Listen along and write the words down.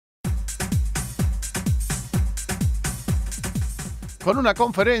Con una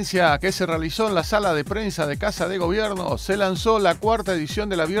conferencia que se realizó en la sala de prensa de Casa de Gobierno, se lanzó la cuarta edición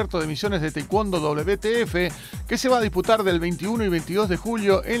del Abierto de Misiones de Taekwondo WTF, que se va a disputar del 21 y 22 de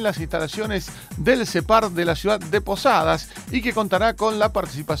julio en las instalaciones del CEPAR de la ciudad de Posadas y que contará con la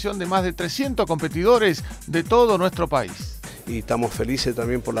participación de más de 300 competidores de todo nuestro país. Y estamos felices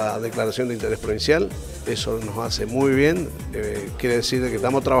también por la declaración de interés provincial, eso nos hace muy bien, quiere decir que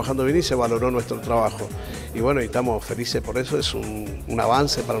estamos trabajando bien y se valoró nuestro trabajo. Y bueno, y estamos felices por eso, es un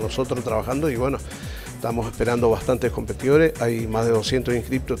avance para nosotros trabajando y bueno, estamos esperando bastantes competidores, hay más de 200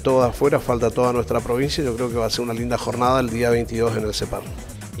 inscriptos, todos afuera, falta toda nuestra provincia, yo creo que va a ser una linda jornada el día 22 en el CEPAR.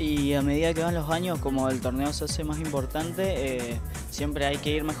 Y a medida que van los años, como el torneo se hace más importante, siempre hay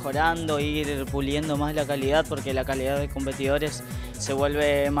que ir mejorando, ir puliendo más la calidad, porque la calidad de competidores se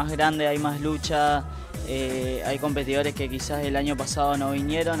vuelve más grande, hay más lucha, hay competidores que quizás el año pasado no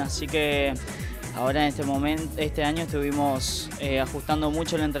vinieron, así que ahora en este año estuvimos ajustando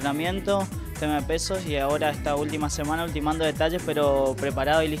mucho el entrenamiento, tema de pesos, y ahora esta última semana ultimando detalles, pero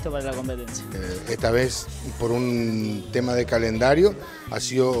preparado y listo para la competencia. Esta vez, por un tema de calendario, ha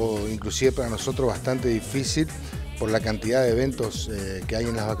sido inclusive para nosotros bastante difícil por la cantidad de eventos que hay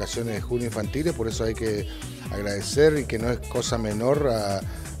en las vacaciones de junio infantiles, por eso hay que agradecer, y que no es cosa menor,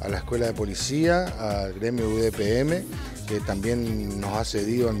 a la Escuela de Policía, al gremio UDPM, que también nos ha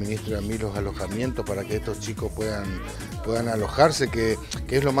cedido al ministro de los alojamientos para que estos chicos puedan alojarse, que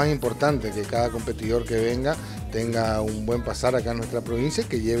es lo más importante, que cada competidor que venga tenga un buen pasar acá en nuestra provincia y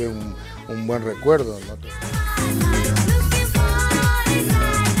que lleve un buen recuerdo, ¿no?